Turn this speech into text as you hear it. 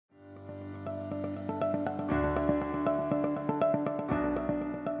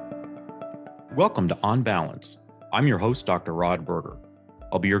Welcome to On Balance. I'm your host, Dr. Rod Berger.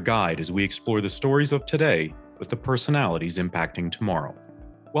 I'll be your guide as we explore the stories of today with the personalities impacting tomorrow.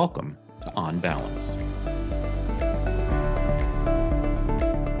 Welcome to On Balance.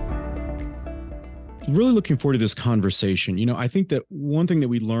 Really looking forward to this conversation. I think that one thing that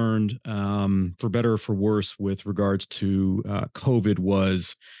we learned, for better or for worse, with regards to COVID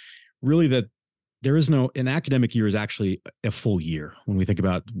was really that an academic year is actually a full year when we think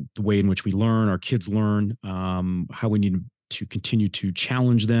about the way in which we learn, our kids learn, how we need to continue to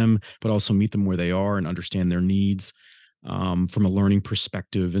challenge them, but also meet them where they are and understand their needs from a learning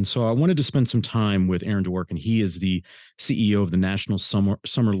perspective. And so I wanted to spend some time with Aaron Dworkin. He is the CEO of the National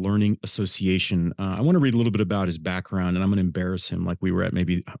Summer Learning Association. I want to read a little bit about his background, and I'm going to embarrass him like we were at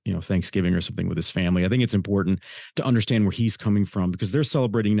maybe Thanksgiving or something with his family. I think it's important to understand where he's coming from because they're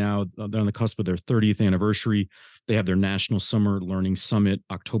celebrating now. They're on the cusp of their 30th anniversary. They have their National Summer Learning Summit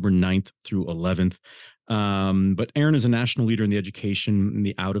October 9th through 11th. But Aaron is a national leader in the education in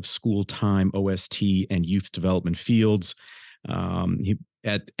the out of school time, OST, and youth development fields.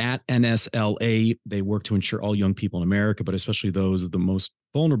 At NSLA, they work to ensure all young people in America, but especially those of the most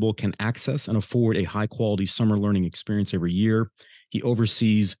vulnerable, can access and afford a high quality summer learning experience every year. He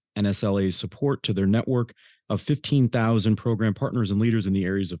oversees NSLA's support to their network of 15,000 program partners and leaders in the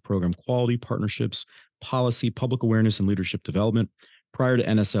areas of program quality, partnerships, policy, public awareness, and leadership development. Prior to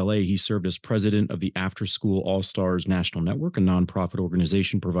NSLA, he served as president of the After School All-Stars National Network, a nonprofit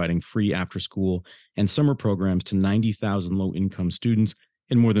organization providing free after-school and summer programs to 90,000 low-income students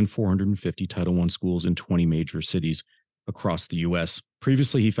in more than 450 Title I schools in 20 major cities across the U.S.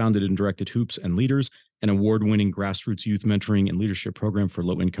 Previously, he founded and directed Hoops and Leaders, an award-winning grassroots youth mentoring and leadership program for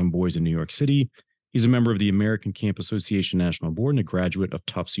low-income boys in New York City. He's a member of the American Camp Association National Board and a graduate of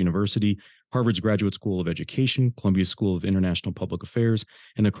Tufts University, Harvard's Graduate School of Education, Columbia School of International Public Affairs,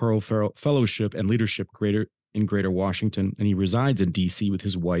 and the Carl Fellowship and Leadership in Greater Washington. And he resides in D.C. with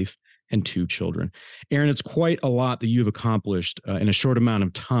his wife and 2 children. Aaron, it's quite a lot that you've accomplished in a short amount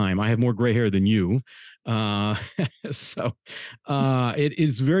of time. I have more gray hair than you. So it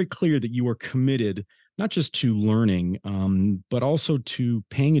is very clear that you are committed not just to learning, but also to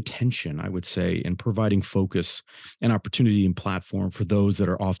paying attention, I would say, and providing focus and opportunity and platform for those that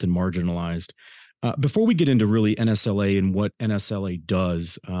are often marginalized. Before we get into really NSLA and what NSLA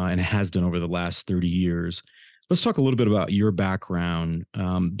does and has done over the last 30 years, let's talk a little bit about your background,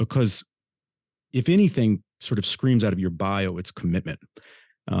 because if anything sort of screams out of your bio, it's commitment.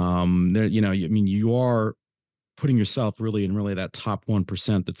 You are putting yourself really in that top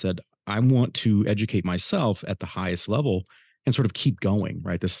 1% that said, I want to educate myself at the highest level and sort of keep going,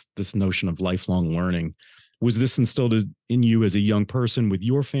 right? This notion of lifelong learning. Was this instilled in you as a young person with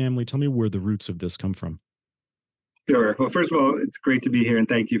your family? Tell me where the roots of this come from. Sure. Well, first of all, it's great to be here and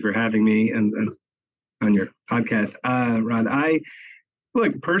thank you for having me and on your podcast. Rod,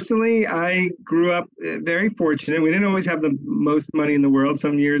 personally, I grew up very fortunate. We didn't always have the most money in the world.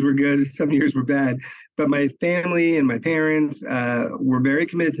 Some years were good, some years were bad. But my family and my parents were very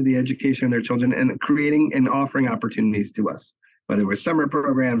committed to the education of their children and creating and offering opportunities to us, whether it was summer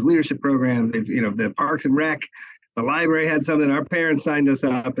programs, leadership programs, the Parks and Rec, the library had something. Our parents signed us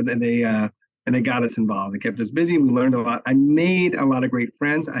up, and then they got us involved. They kept us busy. We learned a lot. I made a lot of great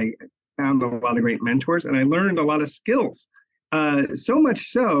friends. I found a lot of great mentors, and I learned a lot of skills. So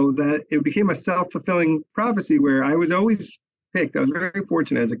much so that it became a self-fulfilling prophecy where I was always picked. I was very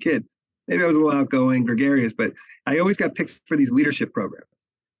fortunate as a kid. Maybe I was a little outgoing, gregarious, but I always got picked for these leadership programs.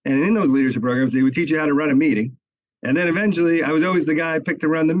 And in those leadership programs, they would teach you how to run a meeting. And then eventually, I was always the guy picked to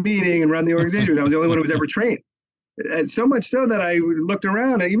run the meeting and run the organization. I was the only one who was ever trained. And so much so that I looked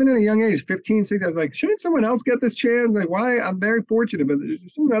around, even at a young age, 15, 16, I was like, shouldn't someone else get this chance? Like, why? I'm very fortunate, but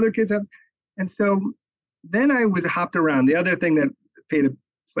some other kids have. And so then I was hopped around. The other thing that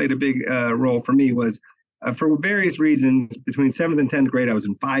played a big role for me was, for various reasons, between 7th and 10th grade, I was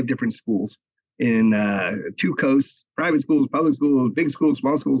in 5 different schools in 2 coasts, private schools, public schools, big schools,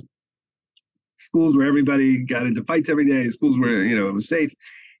 small schools, schools where everybody got into fights every day, schools where, it was safe.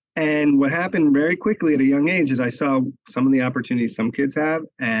 And what happened very quickly at a young age is I saw some of the opportunities some kids have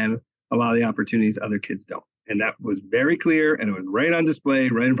and a lot of the opportunities other kids don't. And that was very clear, and it was right on display,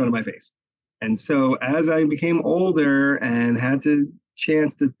 right in front of my face. And so as I became older and had the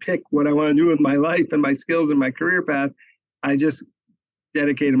chance to pick what I want to do with my life and my skills and my career path, I just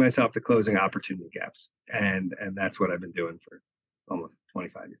dedicated myself to closing opportunity gaps. And that's what I've been doing for almost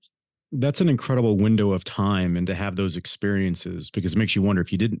 25 years. That's an incredible window of time, and to have those experiences, because it makes you wonder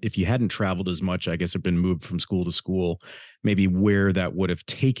if you hadn't traveled as much, I guess, have been moved from school to school, maybe where that would have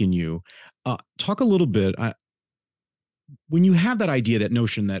taken you. Talk a little bit when you have that idea, that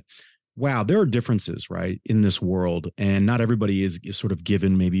notion that wow, there are differences, right, in this world, and not everybody is sort of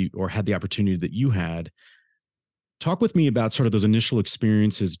given maybe or had the opportunity that you had. Talk with me about sort of those initial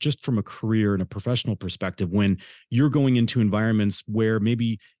experiences, just from a career and a professional perspective, when you're going into environments where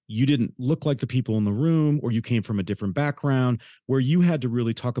maybe you didn't look like the people in the room, or you came from a different background, where you had to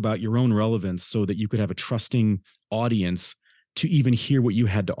really talk about your own relevance so that you could have a trusting audience to even hear what you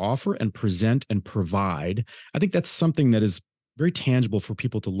had to offer and present and provide. I think that's something that is very tangible for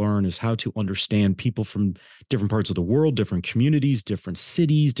people to learn, is how to understand people from different parts of the world, different communities, different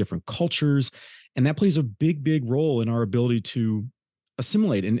cities, different cultures. And that plays a big, big role in our ability to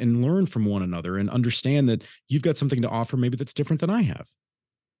assimilate and learn from one another and understand that you've got something to offer maybe that's different than I have.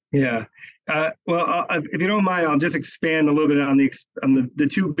 Yeah. Well, if you don't mind, I'll just expand a little bit on the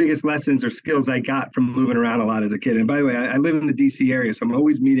two biggest lessons or skills I got from moving around a lot as a kid. And by the way, I live in the DC area, so I'm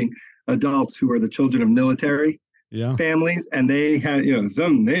always meeting adults who are the children of military Yeah. families, and they had,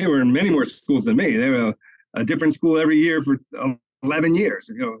 they were in many more schools than me. They were a different school every year for 11 years.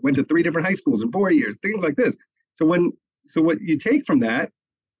 Went to three different high schools in 4 years, things like this. So what you take from that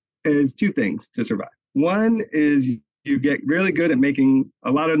is two things to survive. One is you get really good at making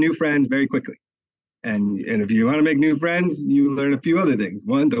a lot of new friends very quickly. And if you want to make new friends, you learn a few other things.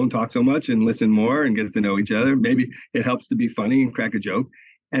 One, don't talk so much and listen more and get to know each other. Maybe it helps to be funny and crack a joke.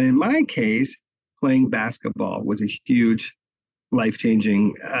 And in my case, playing basketball was a huge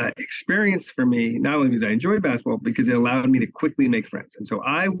life-changing experience for me, not only because I enjoyed basketball, because it allowed me to quickly make friends. And so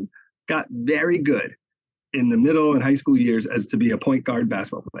I got very good in the middle and high school years as to be a point guard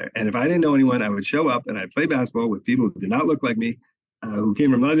basketball player. And if I didn't know anyone, I would show up and I'd play basketball with people who did not look like me, who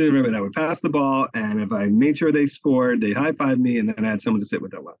came from London, and I would pass the ball. And if I made sure they scored, they'd high five me, and then I had someone to sit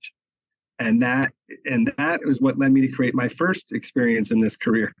with at lunch. And that was what led me to create my first experience in this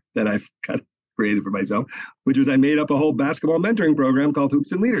career that I've got created for myself, which was I made up a whole basketball mentoring program called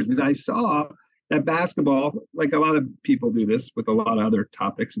Hoops and Leaders, because I saw that basketball, like a lot of people do this with a lot of other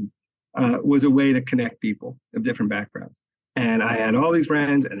topics, and was a way to connect people of different backgrounds. And I had all these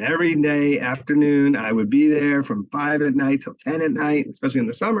friends, and every day afternoon I would be there from 5 at night till 10 at night, especially in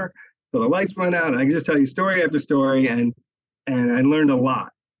the summer, till the lights went out. And I can just tell you story after story, and I learned a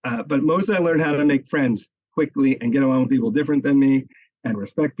lot. But mostly I learned how to make friends quickly and get along with people different than me, and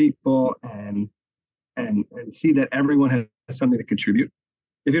respect people, and see that everyone has something to contribute.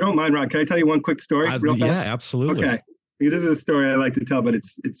 If you don't mind, Rod, can I tell you one quick story real fast? Yeah, absolutely. Okay. Because this is a story I like to tell, but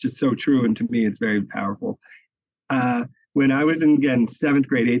it's just so true, and to me it's very powerful. When I was in, again, 7th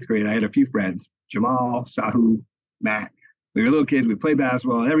grade, 8th grade, I had a few friends, Jamal, Sahu, Matt. We were little kids. We played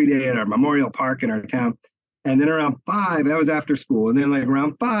basketball every day at our Memorial Park in our town. And then around 5, that was after school. And then like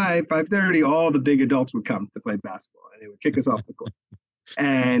around 5:30, all the big adults would come to play basketball, and they would kick us off the court.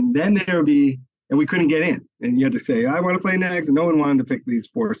 And then there would be, and we couldn't get in. And you had to say, I want to play next. And no one wanted to pick these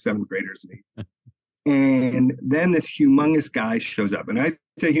 4th, 7th graders. And then this humongous guy shows up. And I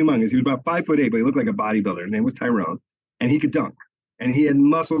say humongous. He was about 5'8", but he looked like a bodybuilder. His name was Tyrone. And he could dunk. And he had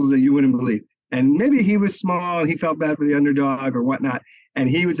muscles that you wouldn't believe. And maybe he was small and he felt bad for the underdog or whatnot. And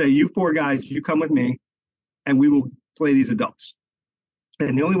he would say, you 4 guys, you come with me and we will play these adults.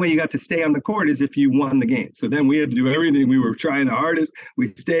 And the only way you got to stay on the court is if you won the game. So then we had to do everything. We were trying the hardest. We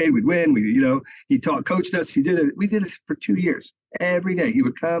stayed, we'd win. He coached us. He did it. We did it for 2 years. Every day he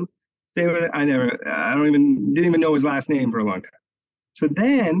would come, stay with it. Didn't even know his last name for a long time. So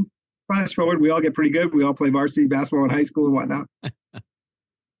then, fast forward, we all get pretty good. We all play varsity basketball in high school and whatnot.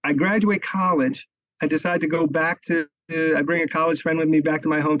 I graduate college. I decide to go back to, I bring a college friend with me back to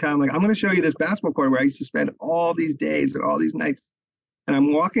my hometown. Like, I'm going to show you this basketball court where I used to spend all these days and all these nights. And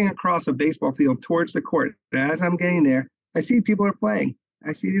I'm walking across a baseball field towards the court. And as I'm getting there, I see people are playing.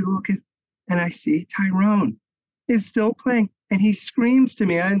 I see these little kids, and I see Tyrone is still playing. And he screams to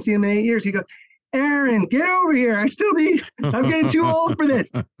me. I hadn't seen him in 8 years. He goes, Aaron, get over here. I'm getting too old for this.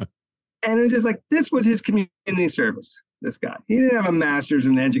 And it was just like, this was his community service, this guy. He didn't have a master's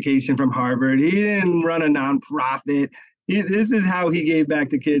in education from Harvard. He didn't run a nonprofit. This is how he gave back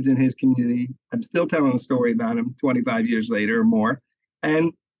to kids in his community. I'm still telling a story about him 25 years later or more.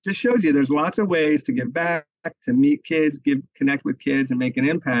 And just shows you there's lots of ways to give back, to meet kids, connect with kids, and make an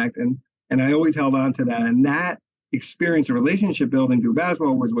impact. And I always held on to that. And that experience of relationship building through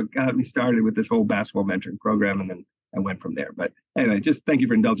basketball was what got me started with this whole basketball mentoring program. And then I went from there. But anyway, just thank you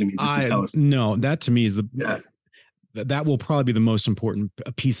for indulging me. Just to tell us. No, that to me is that will probably be the most important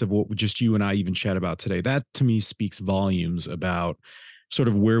piece of what just you and I even chat about today. That to me speaks volumes about sort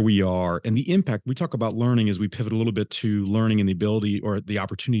of where we are and the impact. We talk about learning as we pivot a little bit to learning and the ability or the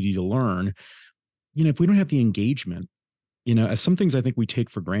opportunity to learn. If we don't have the engagement As some things I think we take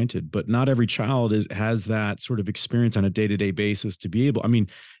for granted, but not every child has that sort of experience on a day-to-day basis to be able. I mean,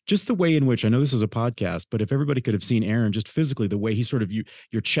 just the way in which I know this is a podcast, but if everybody could have seen Aaron just physically, the way he sort of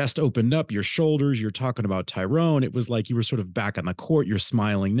your chest opened up, your shoulders, you're talking about Tyrone, it was like you were sort of back on the court, you're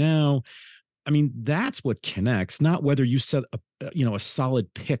smiling now. I mean, that's what connects, not whether you set a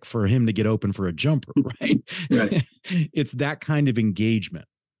solid pick for him to get open for a jumper, right? Right. It's that kind of engagement.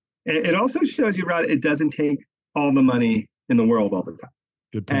 It also shows you, Rod, it doesn't take all the money in the world all the time.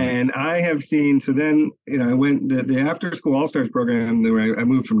 Good point. And I have seen, so then, I went, the after school All Stars program, where I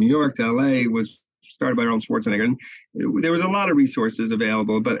moved from New York to LA, was started by Arnold Schwarzenegger. And there was a lot of resources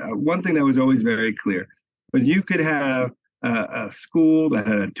available, but one thing that was always very clear was you could have a school that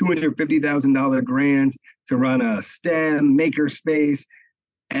had a $250,000 grant to run a STEM makerspace.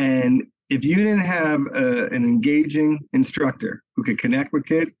 And if you didn't have an engaging instructor who could connect with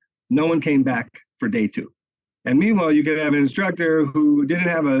kids, no one came back for day two. And meanwhile, you could have an instructor who didn't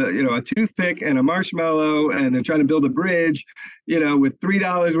have a toothpick and a marshmallow, and they're trying to build a bridge, with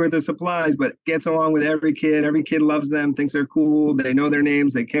 $3 worth of supplies, but gets along with every kid. Every kid loves them, thinks they're cool, they know their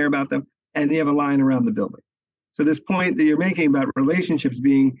names, they care about them, and you have a line around the building. So this point that you're making about relationships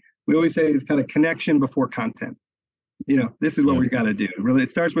being, we always say it's kind of connection before content. This is what we got to do. Really,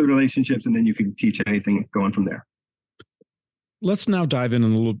 it starts with relationships, and then you can teach anything going from there. Let's now dive in a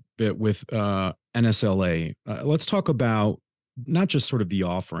little bit with NSLA. Let's talk about not just sort of the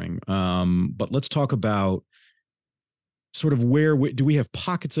offering, but let's talk about sort of where do we have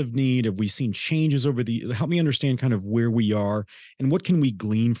pockets of need? Have we seen changes help me understand kind of where we are and what can we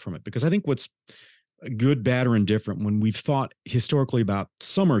glean from it? Because I think what's good, bad, or indifferent when we've thought historically about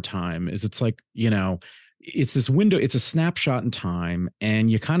summertime is it's like, it's this window, it's a snapshot in time, and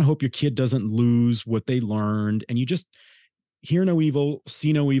you kind of hope your kid doesn't lose what they learned, and you just hear no evil,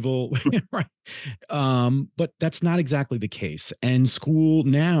 see no evil, right? But that's not exactly the case. And school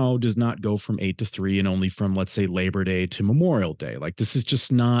now does not go from 8 to 3 and only from, let's say, Labor Day to Memorial Day. Like, this is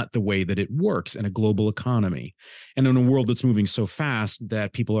just not the way that it works in a global economy. And in a world that's moving so fast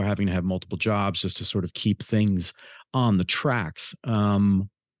that people are having to have multiple jobs just to sort of keep things on the tracks. How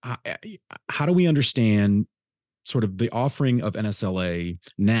do we understand sort of the offering of NSLA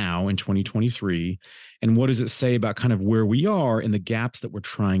now in 2023, and what does it say about kind of where we are and the gaps that we're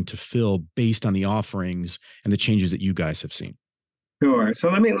trying to fill based on the offerings and the changes that you guys have seen? Sure. So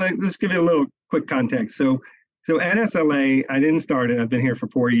let's give you a little quick context. So NSLA, I didn't start it. I've been here for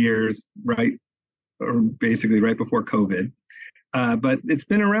 4 years, right, or basically right before COVID. But it's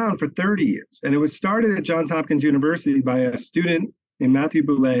been around for 30 years, and it was started at Johns Hopkins University by a student named Matthew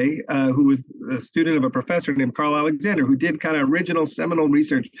Boulay, who was a student of a professor named Carl Alexander, who did kind of original seminal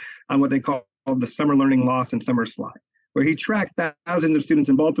research on what they call the summer learning loss and summer slide, where he tracked thousands of students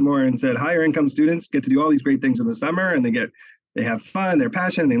in Baltimore and said higher income students get to do all these great things in the summer, and they have fun, they're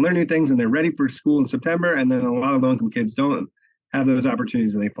passionate, they learn new things, and they're ready for school in September. And then a lot of low-income kids don't have those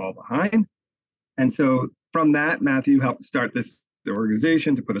opportunities and they fall behind. And so from that, Matthew helped start the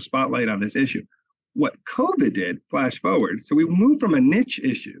organization to put a spotlight on this issue. What COVID did, flash forward, so we moved from a niche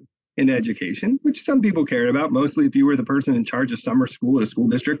issue in education, which some people cared about. Mostly if you were the person in charge of summer school at a school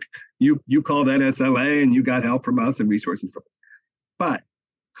district, you called NSLA and you got help from us and resources from us. But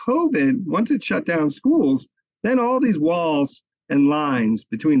COVID, once it shut down schools, then all these walls and lines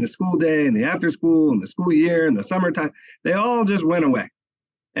between the school day and the after school and the school year and the summertime, they all just went away.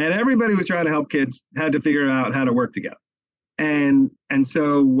 And everybody was trying to help kids had to figure out how to work together. And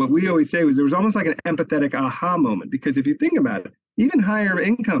so what we always say was there was almost like an empathetic aha moment, because if you think about it, even higher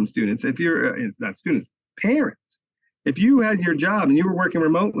income students, if you're, it's not students, parents, if you had your job and you were working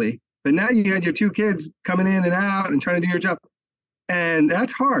remotely, but now you had your 2 kids coming in and out and trying to do your job, and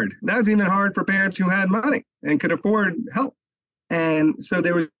that's hard. That was even hard for parents who had money and could afford help. And so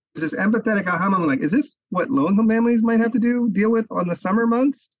there was this empathetic aha moment, like, is this what low-income families might have to deal with on the summer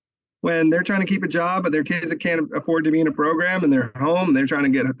months? When they're trying to keep a job, but their kids can't afford to be in a program and they're home, they're trying to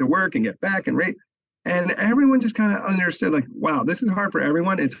get to work and get back and rate. And everyone just kind of understood, like, wow, this is hard for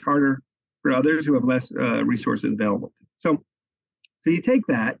everyone. It's harder for others who have less resources available. So you take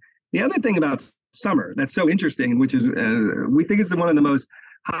that. The other thing about summer that's so interesting, which is we think it's one of the most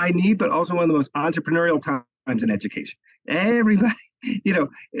high need, but also one of the most entrepreneurial times in education. Everybody,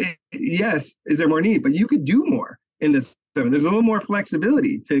 yes, is there more need, but you could do more in this. So there's a little more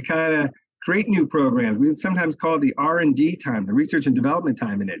flexibility to kind of create new programs. We sometimes call it the R&D time, the research and development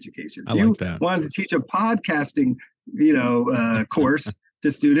time in education. I like that. You wanted to teach a podcasting, course to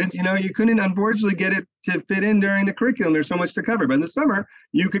students, you couldn't unfortunately get it to fit in during the curriculum. There's so much to cover. But in the summer,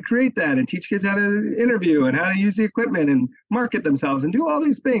 you could create that and teach kids how to interview and how to use the equipment and market themselves and do all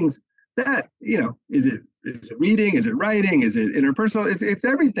these things that, is it is it reading? Is it writing? Is it interpersonal? It's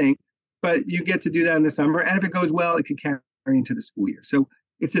everything. But you get to do that in the summer, and if it goes well, it can carry into the school year. So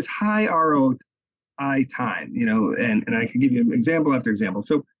it's this high ROI time, and I can give you example after example.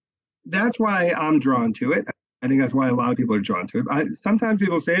 So that's why I'm drawn to it. I think that's why a lot of people are drawn to it. Sometimes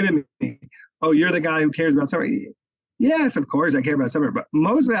people say to me, "Oh, you're the guy who cares about summer." Yes, of course I care about summer, but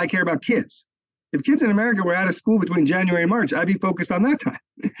mostly I care about kids. If kids in America were out of school between January and March, I'd be focused on that time.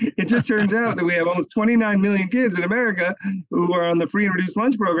 It just turns out that we have almost 29 million kids in America who are on the free and reduced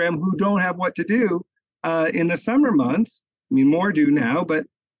lunch program who don't have what to do in the summer months. I mean, more do now, but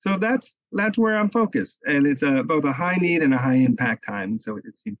so that's where I'm focused, and it's both a high need and a high impact time. So it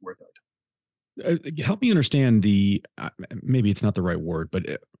seems worth it. Help me understand the maybe it's not the right word, but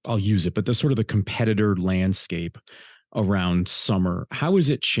I'll use it. But the sort of the competitor landscape around summer. How has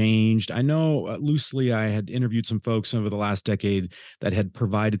it changed? I know loosely I had interviewed some folks over the last decade that had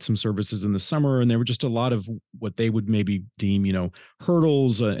provided some services in the summer, and there were just a lot of what they would maybe deem,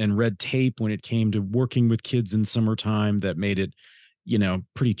 hurdles and red tape when it came to working with kids in summertime that made it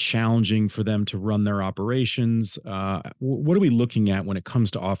pretty challenging for them to run their operations. What are we looking at when it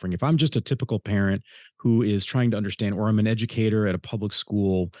comes to offering? If I'm just a typical parent who is trying to understand, or I'm an educator at a public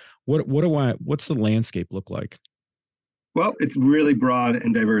school, what's the landscape look like? Well, it's really broad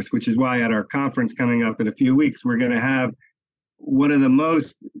and diverse, which is why at our conference coming up in a few weeks, we're going to have one of the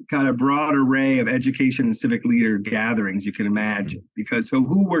most kind of broad array of education and civic leader gatherings you can imagine. Because so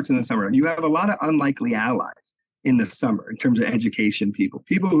who works in the summer? You have a lot of unlikely allies in the summer in terms of education people.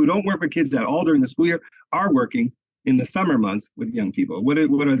 People who don't work with kids at all during the school year are working in the summer months with young people. What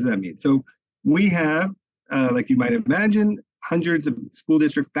does that mean? So we have, like you might imagine, hundreds of school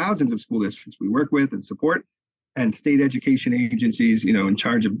districts, thousands of school districts we work with and support, and state education agencies, in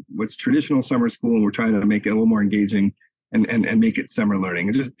charge of what's traditional summer school, and we're trying to make it a little more engaging and make it summer learning.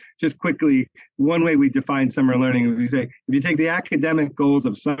 And just quickly, one way we define summer learning is we say, if you take the academic goals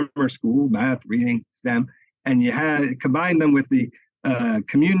of summer school, math, reading, STEM, and you combine them with the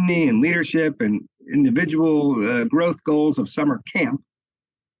community and leadership and individual growth goals of summer camp,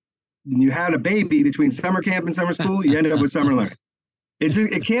 and you had a baby between summer camp and summer school, you end up with summer learning.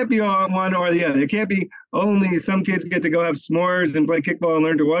 It can't be on one or the other. It can't be only some kids get to go have s'mores and play kickball and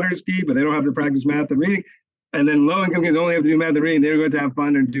learn to water ski, but they don't have to practice math and reading. And then low income kids only have to do math and reading. They're going to have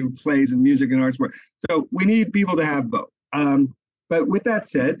fun and do plays and music and arts work. So we need people to have both. But with that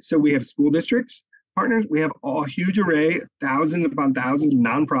said, so we have school districts partners. We have a huge array, thousands upon thousands of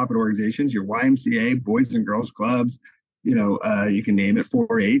nonprofit organizations, your YMCA, Boys and Girls Clubs, you can name it,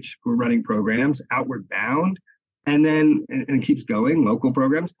 4-H, who are running programs, Outward Bound, and then and it keeps going, local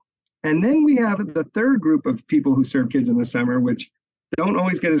programs. And then we have the third group of people who serve kids in the summer, which don't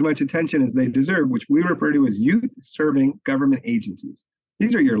always get as much attention as they deserve, which we refer to as youth serving government agencies.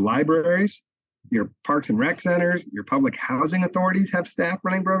 These are your libraries, your parks and rec centers, your public housing authorities have staff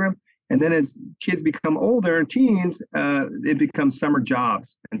running programs. And then as kids become older and teens, it becomes summer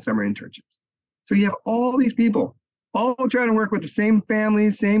jobs and summer internships. So you have all these people all trying to work with the same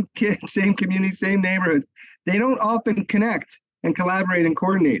families, same kids, same communities, same neighborhoods. They don't often connect and collaborate and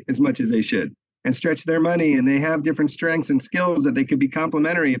coordinate as much as they should and stretch their money. And they have different strengths and skills that they could be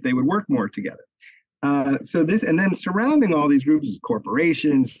complementary if they would work more together. And then surrounding all these groups is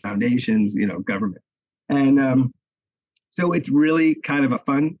corporations, foundations, government. And so it's really kind of a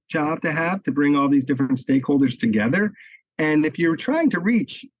fun job to have, to bring all these different stakeholders together. And if you're trying to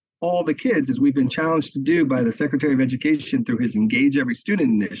reach all the kids, as we've been challenged to do by the Secretary of Education through his Engage Every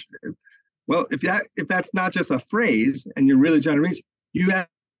Student initiative, well, if that's not just a phrase and you're really trying to reach, you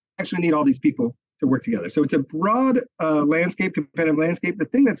actually need all these people to work together. So it's a broad landscape, competitive landscape. The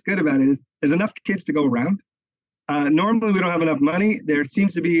thing that's good about it is there's enough kids to go around. Normally, we don't have enough money. There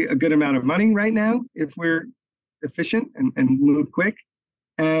seems to be a good amount of money right now if we're efficient and move quick.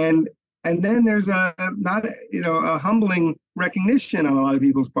 And then there's a humbling recognition on a lot of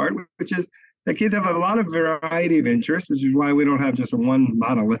people's part, which is that kids have a lot of variety of interests. This is why we don't have just a one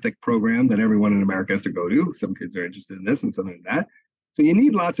monolithic program that everyone in America has to go to. Some kids are interested in this and some in that. So you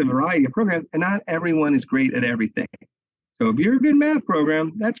need lots of variety of programs, and not everyone is great at everything. So if you're a good math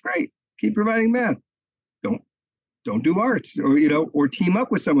program, that's great. Keep providing math. Don't do arts, or team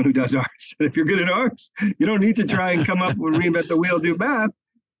up with someone who does arts. And if you're good at arts, you don't need to try and come up with reinvent the wheel, do math.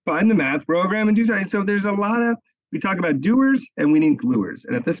 Find the math program and do something. So there's a lot of, we talk about doers and we need gluers.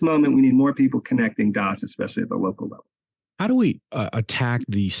 And at this moment, we need more people connecting dots, especially at the local level. How do we attack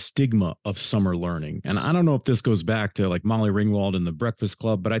the stigma of summer learning? And I don't know if this goes back to like Molly Ringwald and the Breakfast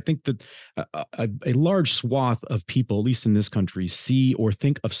Club, but I think that a large swath of people, at least in this country, see or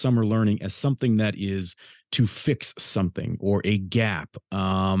think of summer learning as something that is to fix something or a gap.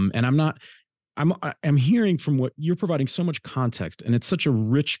 And I'm not I'm hearing from what you're providing so much context, and it's such a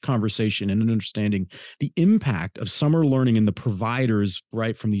rich conversation and an understanding the impact of summer learning and the providers,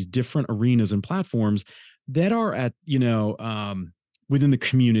 right, from these different arenas and platforms that are at, within the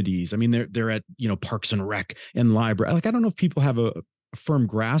communities. I mean, they're at, Parks and Rec and library. Like, I don't know if people have a firm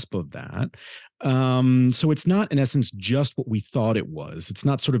grasp of that. So it's not in essence just what we thought it was. It's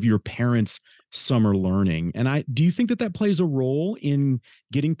not sort of your parents' summer learning. And I do you think that that plays a role in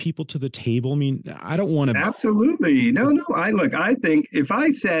getting people to the table? I mean, I don't want to. Absolutely. No, no. I think if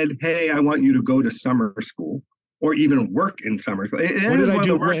I said, hey, I want you to go to summer school or even work in summer school, it What has did I one of the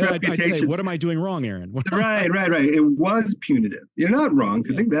do? worst I'd say, reputations. what am I doing wrong, Aaron? Right, right, right. It was punitive. You're not wrong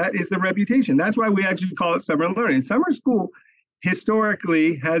to Yeah. think that is the reputation. That's why we actually call it summer learning. Summer school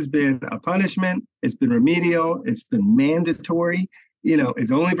historically has been a punishment. It's been remedial. It's been mandatory.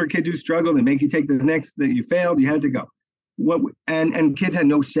 It's only for kids who struggle. They make you take the next that you failed. You had to go. And kids had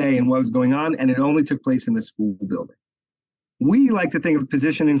no say in what was going on, and it only took place in the school building. We like to think of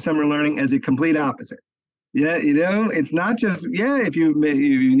position in summer learning as a complete opposite. Yeah, it's not just if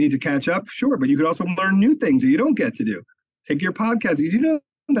you need to catch up, sure, but you could also learn new things that you don't get to do. Take your podcast. Did you know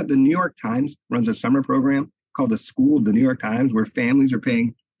that the New York Times runs a summer program called the School of the New York Times, where families are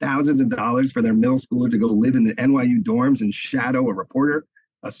paying thousands of dollars for their middle schooler to go live in the NYU dorms and shadow a reporter,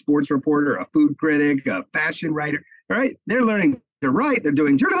 a sports reporter, a food critic, a fashion writer. All right, they're learning to write. They're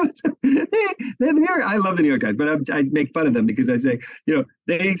doing journalism. I love the New York Times, but I make fun of them because I say,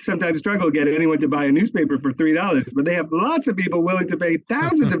 they sometimes struggle to get anyone to buy a newspaper for $3, but they have lots of people willing to pay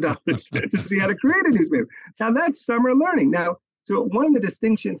thousands of dollars to see how to create a newspaper. Now that's summer learning. Now, so one of the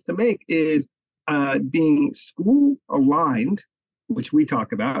distinctions to make is being school aligned, which we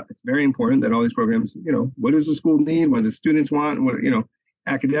talk about. It's very important that all these programs, what does the school need? What do the students want? What,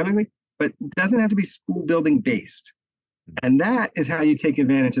 academically, but it doesn't have to be school building based. And that is how you take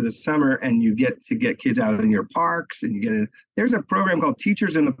advantage of the summer, and you get to get kids out in your parks, and there's a program called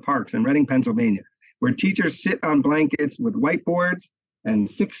Teachers in the Parks in Reading, Pennsylvania, where teachers sit on blankets with whiteboards and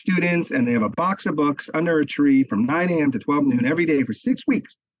 6 students, and they have a box of books under a tree from 9 a.m. to 12 noon every day for 6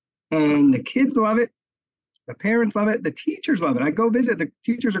 weeks. And the kids love it. The parents love it. The teachers love it. I go visit. The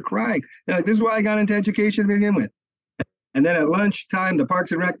teachers are crying. They're like, this is why I got into education to begin with. And then at lunchtime, the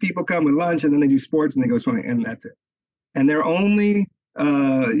Parks and Rec people come with lunch, and then they do sports and they go swimming, and that's it. And their only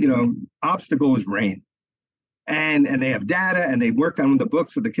obstacle is rain. And they have data, and they work on the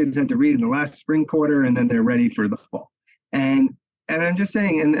books that the kids had to read in the last spring quarter, and then they're ready for the fall. And I'm just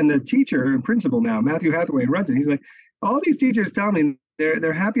saying, and the teacher and principal now, Matthew Hathaway, runs it. He's like, all these teachers tell me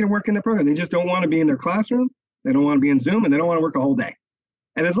they're happy to work in the program. They just don't want to be in their classroom. They don't want to be in Zoom, and they don't want to work a whole day.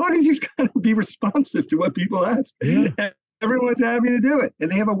 And as long as you kind of be responsive to what people ask, everyone's happy to do it. And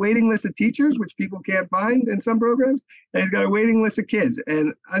they have a waiting list of teachers, which people can't find in some programs. And he's got a waiting list of kids.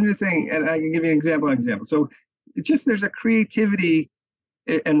 And I'm just saying, and I can give you an example. So it's just there's a creativity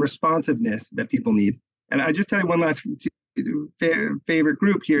and responsiveness that people need. And I just tell you one last favorite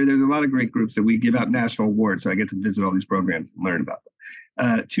group here. There's a lot of great groups that we give out national awards. So I get to visit all these programs and learn about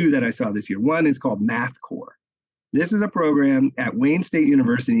them. 2 that I saw this year. One is called Math Corps. This is a program at Wayne State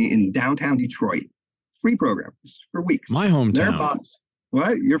University in downtown Detroit. Free program for weeks. My hometown.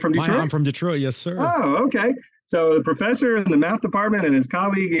 What? You're from Detroit? I'm from Detroit. Yes, sir. Oh, okay. So the professor in the math department and his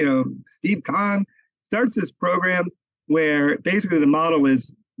colleague, Steve Kahn, starts this program where basically the model is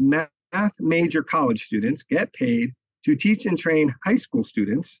math major college students get paid to teach and train high school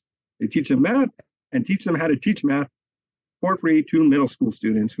students. They teach them math and teach them how to teach math for free to middle school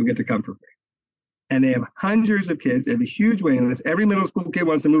students who get to come for free. And they have hundreds of kids. They have a huge waiting list. Every middle school kid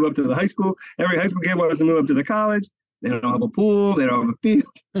wants to move up to the high school. Every high school kid wants to move up to the college. They don't have a pool. They don't have a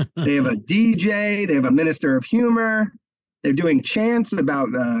field. They have a DJ. They have a minister of humor. They're doing chants about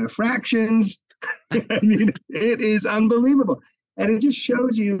fractions. I mean, it is unbelievable. And it just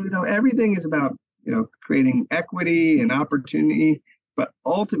shows you, everything is about, creating equity and opportunity. But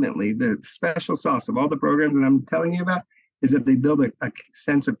ultimately, the special sauce of all the programs that I'm telling you about is that they build a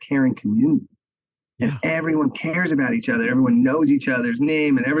sense of caring community. And everyone cares about each other. Everyone knows each other's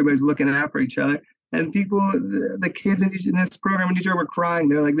name, and everybody's looking out for each other. And people, the kids in this program in Detroit were crying.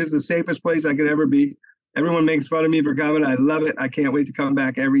 They're like, this is the safest place I could ever be. Everyone makes fun of me for coming. I love it. I can't wait to come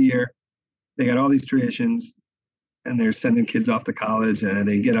back every year. They got all these traditions, and they're sending kids off to college, and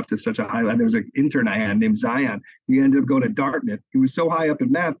they get up to such a high level. There was an intern I had named Zion. He ended up going to Dartmouth. He was so high up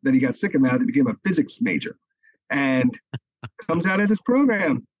in math that he got sick of math. He became a physics major. And comes out of this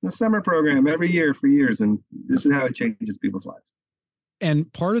program, the summer program, every year for years, and this is how it changes people's lives.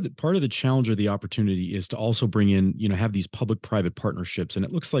 And part of the challenge or the opportunity is to also bring in, have these public-private partnerships. And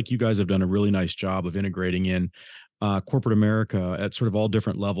it looks like you guys have done a really nice job of integrating in corporate America at sort of all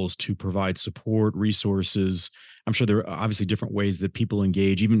different levels to provide support, resources. I'm sure there are obviously different ways that people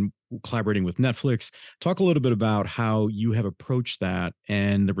engage, even collaborating with Netflix. Talk a little bit about how you have approached that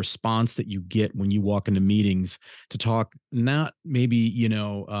and the response that you get when you walk into meetings to talk, not maybe,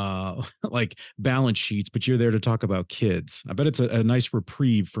 like balance sheets, but you're there to talk about kids. I bet it's a nice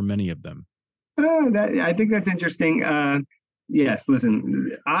reprieve for many of them. I think that's interesting. Yes,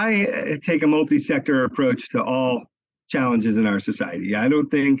 listen, I take a multi-sector approach to all challenges in our society. I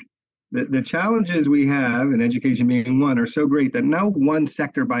don't think that the challenges we have, and education being one, are so great that no one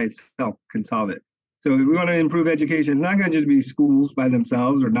sector by itself can solve it. So if we want to improve education, it's not going to just be schools by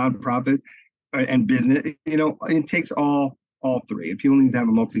themselves or nonprofits and business. It takes all three. And people need to have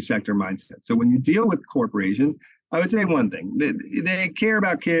a multi-sector mindset. So when you deal with corporations, I would say one thing: they care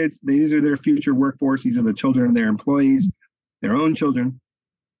about kids. These are their future workforce. These are the children of their employees, their own children.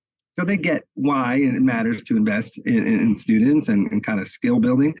 So they get why it matters to invest in students and kind of skill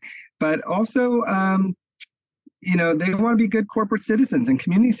building, but also, they want to be good corporate citizens and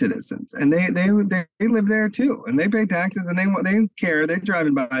community citizens, and they live there too, and they pay taxes, and they care. They're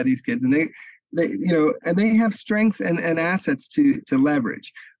driving by these kids, and and they have strengths and assets to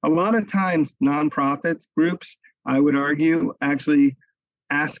leverage. A lot of times, nonprofits groups, I would argue, actually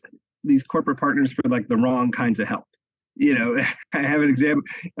ask these corporate partners for like the wrong kinds of help. I have an example.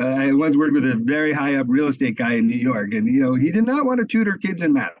 I once worked with a very high up real estate guy in New York, and he did not want to tutor kids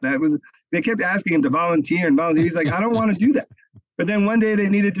in math. They kept asking him to volunteer and volunteer. He's like, I don't want to do that. But then one day they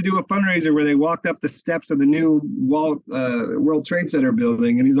needed to do a fundraiser where they walked up the steps of the new World Trade Center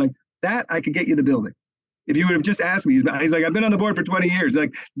building, and he's like, that I could get you the building. If you would have just asked me, he's like, I've been on the board for 20 years.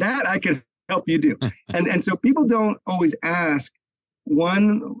 Like that I could help you do. And so people don't always ask,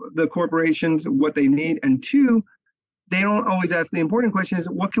 one, the corporations what they need, and two, they don't always ask the important question is,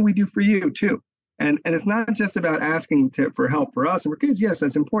 what can we do for you too? And it's not just about asking for help for us and for kids. Yes,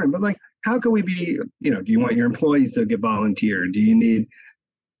 that's important. But like, how can we be, do you want your employees to get volunteer? Do you need,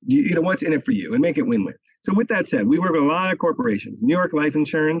 what's in it for you, and make it win-win. So with that said, we work with a lot of corporations. New York Life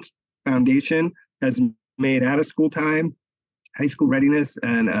Insurance Foundation has made out of school time, high school readiness,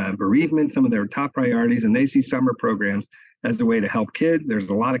 and bereavement some of their top priorities. And they see summer programs as a way to help kids. There's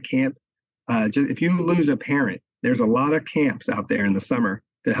a lot of camp. If you lose a parent, there's a lot of camps out there in the summer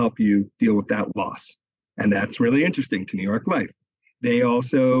to help you deal with that loss. And that's really interesting to New York Life. They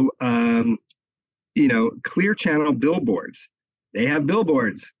also, Clear Channel billboards. They have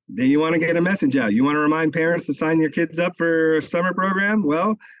billboards. Then you want to get a message out. You want to remind parents to sign your kids up for a summer program?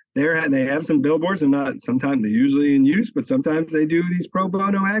 Well, they have some billboards, and not sometimes they're usually in use, but sometimes they do these pro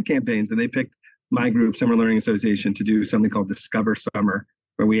bono ad campaigns. And they picked my group, Summer Learning Association, to do something called Discover Summer,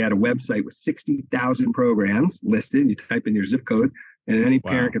 where we had a website with 60,000 programs listed. You type in your zip code, and any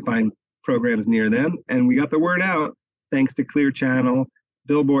parent can find programs near them. And we got the word out thanks to Clear Channel,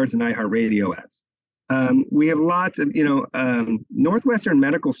 billboards, and iHeartRadio ads. We have lots of, Northwestern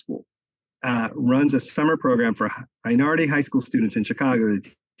Medical School runs a summer program for minority high school students in Chicago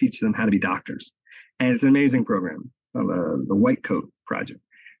to teach them how to be doctors. And it's an amazing program, the White Coat Project.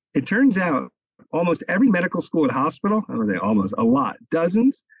 It turns out almost every medical school and hospital, I don't say almost, a lot,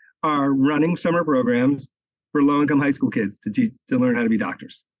 dozens, are running summer programs for low-income high school kids to learn how to be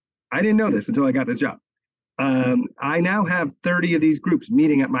doctors. I didn't know this until I got this job. I now have 30 of these groups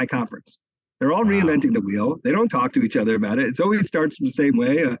meeting at my conference. They're all reinventing the wheel. They don't talk to each other about it. It always starts the same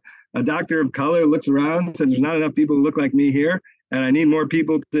way. A doctor of color looks around and says, there's not enough people who look like me here, and I need more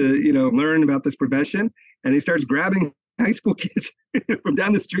people to learn about this profession. And he starts grabbing high school kids from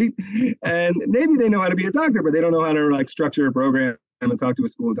down the street, and maybe they know how to be a doctor, but they don't know how to like structure a program and talk to a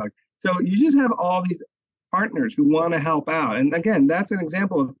school doctor. So you just have all these partners who want to help out. And again, that's an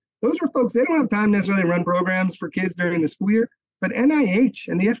example of those are folks, they don't have time necessarily to run programs for kids during the school year, but NIH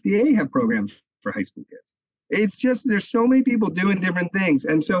and the FDA have programs for high school kids. It's just, there's so many people doing different things.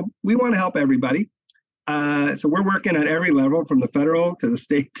 And so we want to help everybody. So we're working at every level, from the federal to the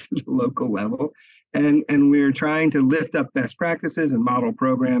state to the local level. And we're trying to lift up best practices and model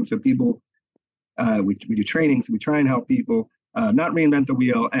programs so people, we do trainings, we try and help people, not reinvent the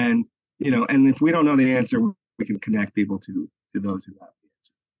wheel. And, and if we don't know the answer, we can connect people to those who have the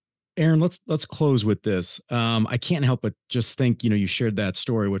answer. Aaron, let's close with this. I can't help but just think, you shared that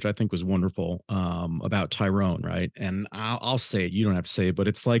story, which I think was wonderful, about Tyrone, right? And I'll say it, you don't have to say it, but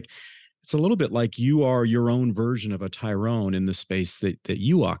it's a little bit like you are your own version of a Tyrone in the space that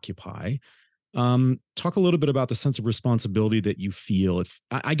you occupy. Talk a little bit about the sense of responsibility that you feel. If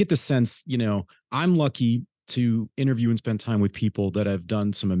I get the sense, I'm lucky to interview and spend time with people that have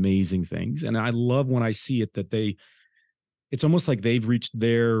done some amazing things. And I love when I see it, that it's almost like they've reached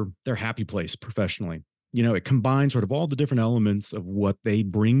their happy place professionally. it combines sort of all the different elements of what they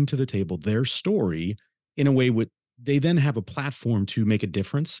bring to the table, their story, in a way with they then have a platform to make a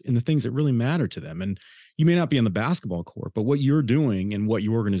difference in the things that really matter to them. And you may not be on the basketball court, but what you're doing and what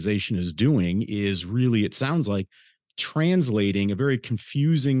your organization is doing is really, it sounds like, translating a very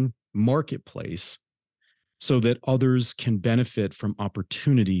confusing marketplace so that others can benefit from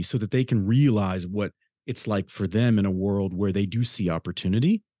opportunity, so that they can realize what it's like for them in a world where they do see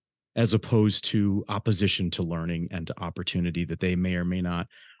opportunity as opposed to opposition to learning and to opportunity that they may or may not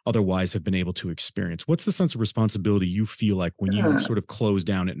otherwise have been able to experience. What's the sense of responsibility you feel like when you Uh, sort of close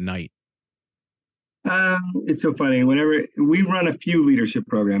down at night? it's so funny. Whenever we run a few leadership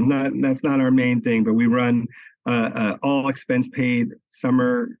programs, not that's not our main thing, but we run all expense paid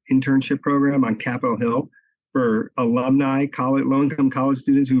summer internship program on Capitol Hill for alumni, college, low income college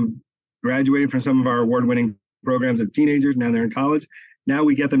students who graduated from some of our award winning programs as teenagers. Now they're in college. Now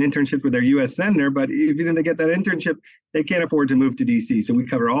we get them internships with their U.S. senator, but even if they get that internship, they can't afford to move to D.C. So we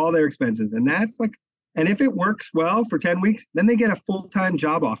cover all their expenses, and that's like, and if it works well for 10 weeks, then they get a full time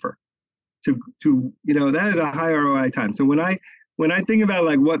job offer that is a high ROI time. So when I think about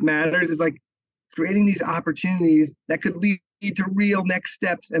like what matters is like creating these opportunities that could lead to real next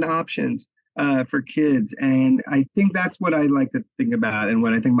steps and options for kids. And I think that's what I like to think about, and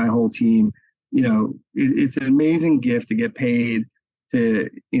what I think my whole team, it's an amazing gift to get paid to,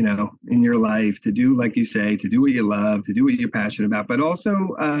 in your life, to do, like you say, to do what you love, to do what you're passionate about, but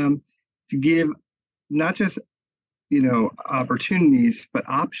also to give not just, opportunities, but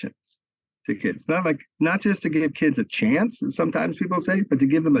options to kids. Not just to give kids a chance, as sometimes people say, but to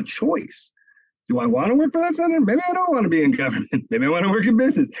give them a choice. Do I want to work for that center? Maybe I don't want to be in government. Maybe I want to work in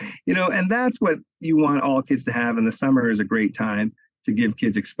business. And that's what you want all kids to have. And the summer is a great time to give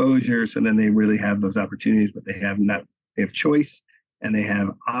kids exposure, so then they really have those opportunities, but they have choice and they have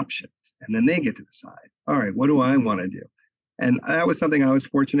options. And then they get to decide, all right, what do I want to do? And that was something I was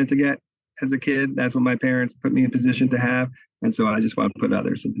fortunate to get as a kid. That's what my parents put me in position to have. And so I just want to put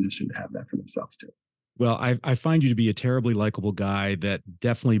others in position to have that for themselves too. Well, I find you to be a terribly likable guy that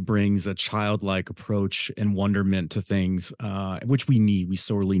definitely brings a childlike approach and wonderment to things, which we need, we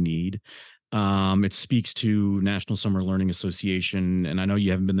sorely need. It speaks to National Summer Learning Association, and I know you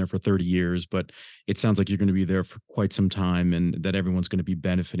haven't been there for 30 years, but it sounds like you're going to be there for quite some time, and that everyone's going to be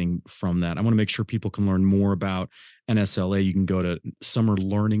benefiting from that. I want to make sure people can learn more about NSLA. You can go to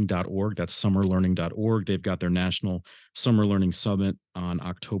summerlearning.org. That's summerlearning.org. They've got their National Summer Learning Summit on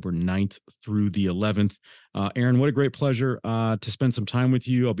October 9th through the 11th. Aaron, what a great pleasure to spend some time with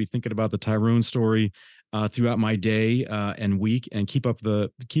you. I'll be thinking about the Tyrone story throughout my day and week, and keep up the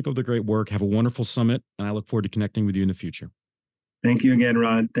great work. Have a wonderful summit, and I look forward to connecting with you in the future. Thank you again,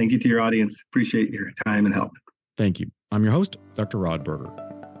 Rod. Thank you to your audience. Appreciate your time and help. Thank you. I'm your host, Dr. Rod Berger.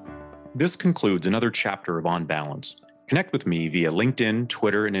 This concludes another chapter of On Balance. Connect with me via LinkedIn,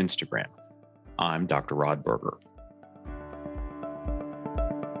 Twitter, and Instagram. I'm Dr. Rod Berger.